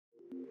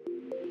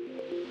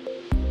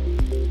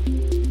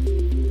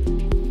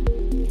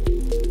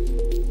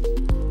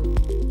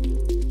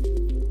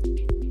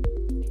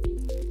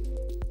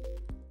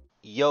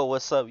Yo,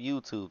 what's up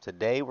YouTube?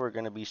 Today we're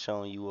going to be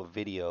showing you a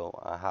video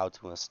on how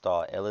to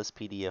install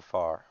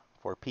LSPDFR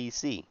for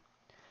PC.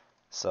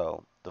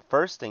 So the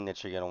first thing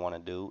that you're going to want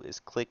to do is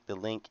click the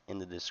link in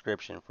the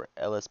description for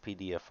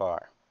LSPDFR.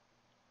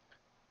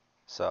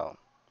 So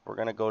we're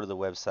going to go to the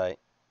website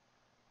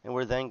and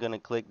we're then going to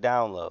click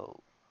download.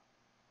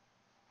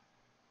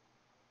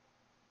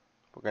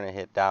 We're going to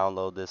hit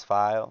download this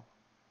file.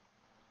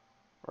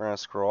 We're going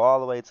to scroll all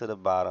the way to the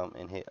bottom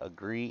and hit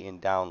agree and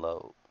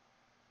download.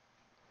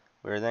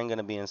 We're then going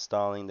to be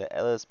installing the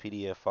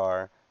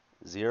LSPDFR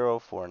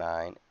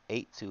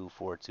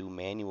 0498242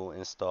 manual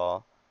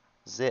install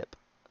zip.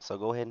 So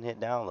go ahead and hit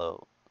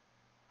download.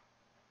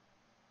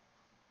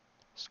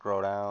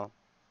 Scroll down,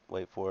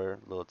 wait for a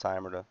little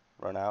timer to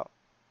run out.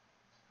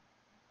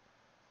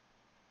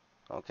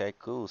 Okay,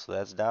 cool. So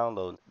that's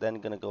download.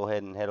 Then going to go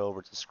ahead and head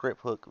over to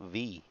script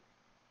V.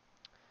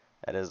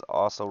 That is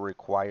also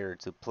required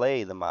to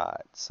play the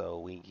mod. So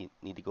we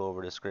need to go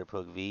over to script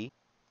V,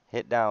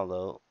 hit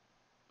download,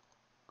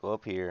 go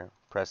up here,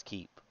 press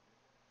keep.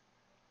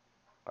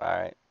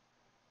 Alright.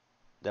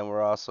 Then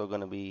we're also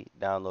going to be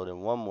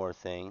downloading one more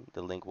thing.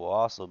 The link will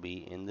also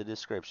be in the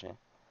description.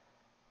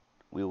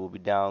 We will be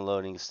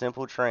downloading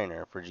Simple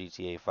Trainer for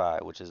GTA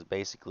 5, which is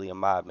basically a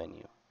mod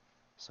menu.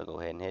 So go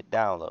ahead and hit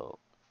download.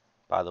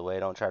 By the way,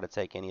 don't try to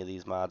take any of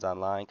these mods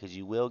online because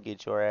you will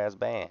get your ass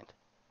banned.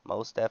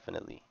 Most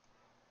definitely.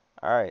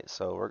 Alright,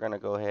 so we're going to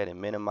go ahead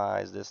and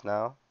minimize this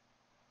now.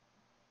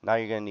 Now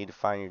you're going to need to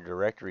find your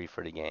directory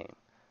for the game.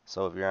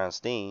 So if you're on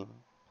Steam,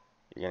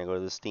 you're going to go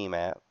to the Steam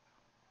app.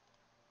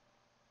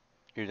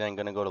 You're then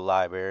going to go to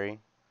library.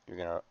 You're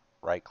going to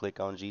right click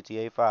on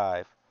GTA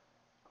 5.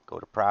 Go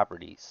to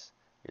properties.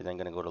 You're then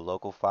going to go to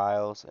local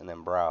files and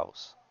then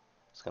browse.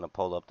 It's going to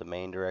pull up the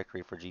main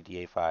directory for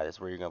GTA 5. That's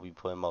where you're going to be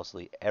putting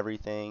mostly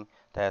everything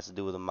that has to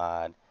do with a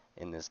mod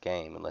in this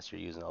game, unless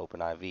you're using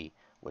OpenIV,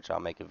 which I'll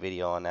make a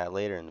video on that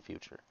later in the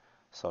future.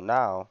 So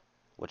now,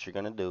 what you're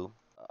going to do,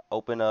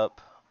 open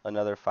up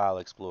another file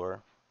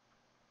explorer,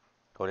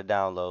 go to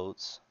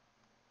downloads,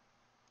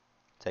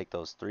 take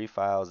those 3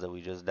 files that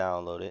we just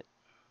downloaded,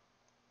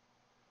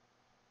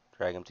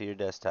 drag them to your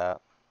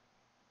desktop.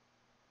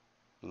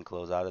 You can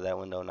close out of that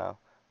window now.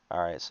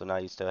 Alright, so now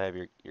you still have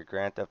your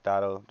Grand Theft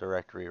Auto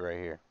directory right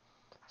here.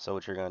 So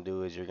what you're going to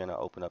do is you're going to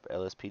open up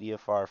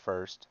LSPDFR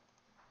first.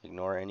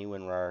 Ignore any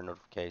WinRAR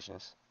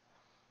notifications.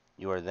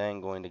 You are then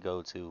going to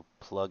go to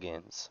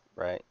plugins,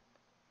 right?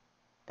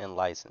 And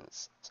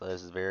license. So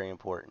this is very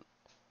important.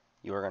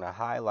 You are going to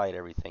highlight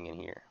everything in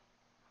here.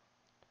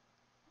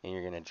 And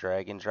you're going to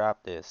drag and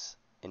drop this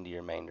into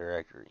your main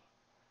directory.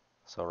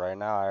 So right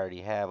now I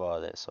already have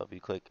all this. So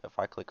if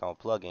I click on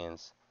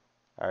plugins,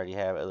 I already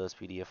have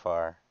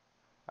LSPDFR.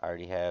 I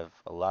already have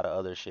a lot of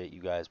other shit you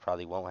guys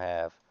probably won't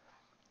have.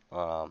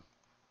 But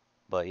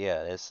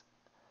yeah,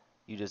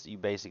 you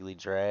basically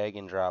drag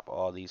and drop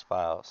all these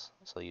files.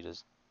 So you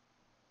just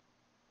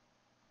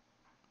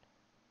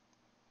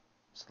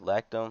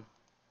select them,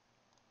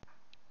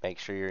 make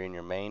sure you're in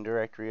your main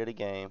directory of the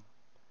game,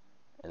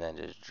 and then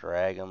just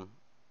drag them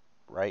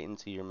right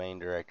into your main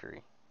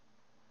directory.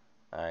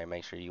 Alright,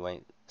 make sure you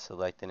ain't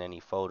selecting any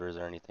folders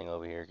or anything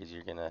over here because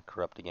you're gonna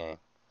corrupt the game.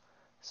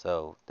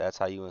 So that's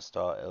how you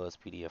install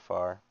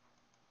LSPDFR.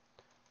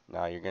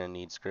 Now you're gonna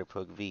need script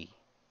V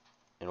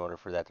in order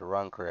for that to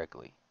run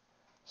correctly.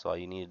 So all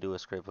you need to do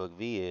with script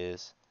V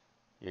is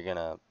you're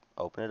gonna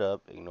open it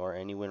up, ignore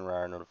any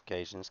WinRAR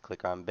notifications,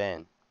 click on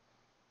Ben.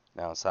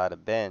 Now inside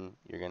of Ben,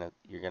 you're gonna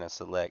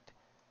select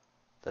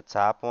the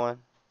top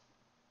one,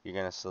 you're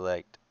gonna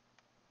select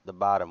the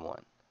bottom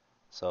one.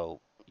 So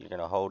you're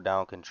gonna hold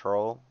down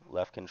Control,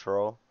 left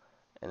Control,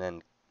 and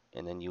then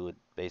you would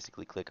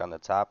basically click on the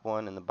top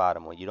one and the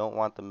bottom one. You don't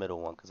want the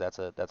middle one because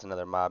that's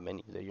another mod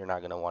menu that you're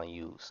not gonna want to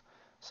use.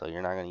 So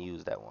you're not gonna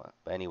use that one.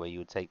 But anyway, you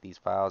would take these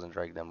files and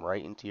drag them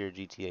right into your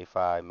GTA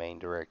 5 main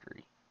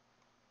directory.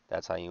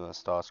 That's how you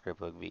install script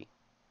V.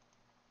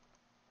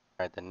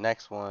 Alright, the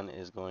next one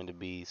is going to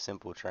be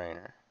Simple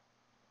Trainer.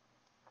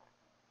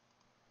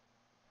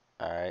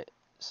 Alright,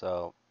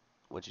 so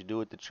what you do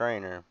with the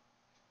trainer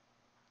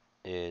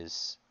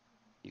is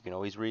you can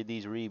always read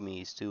these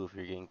readmes too if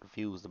you're getting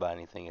confused about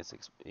anything. It's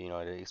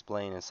they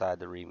explain inside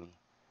the readme.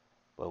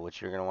 But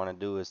what you're going to want to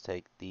do is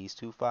take these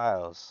 2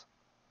 files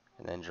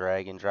and then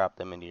drag and drop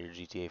them into your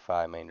GTA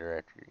 5 main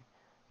directory.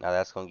 Now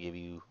that's going to give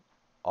you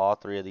all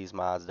 3 of these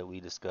mods that we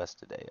discussed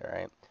today,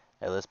 alright?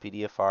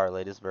 LSPDFR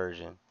latest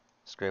version,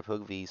 script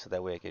V so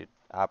that way it could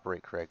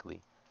operate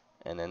correctly,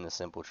 and then the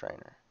Simple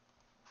Trainer.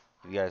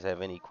 If you guys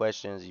have any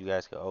questions, you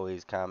guys can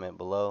always comment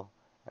below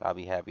and I'll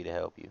be happy to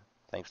help you.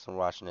 Thanks for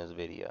watching this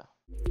video.